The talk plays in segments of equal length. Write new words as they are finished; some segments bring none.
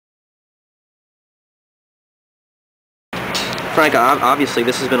Frank, obviously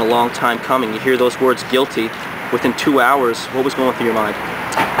this has been a long time coming. You hear those words guilty within 2 hours. What was going through your mind?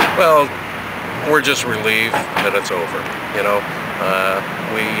 Well, we're just relieved that it's over. You know,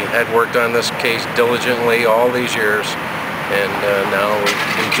 we had worked on this case diligently all these years, and now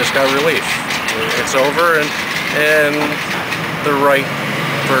we just got relief. It's over, and the right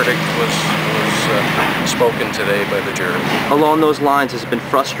verdict was spoken today by the jury. Along those lines, has it been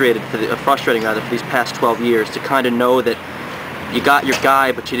frustrating for these past 12 years to kind of know that you got your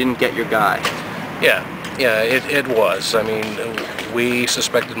guy, but you didn't get your guy? Yeah, it was. I mean, we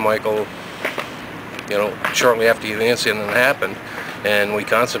suspected Michael, you know, shortly after the incident happened, and we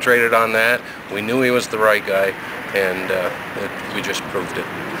concentrated on that. We knew he was the right guy, and we just proved it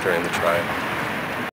during the trial.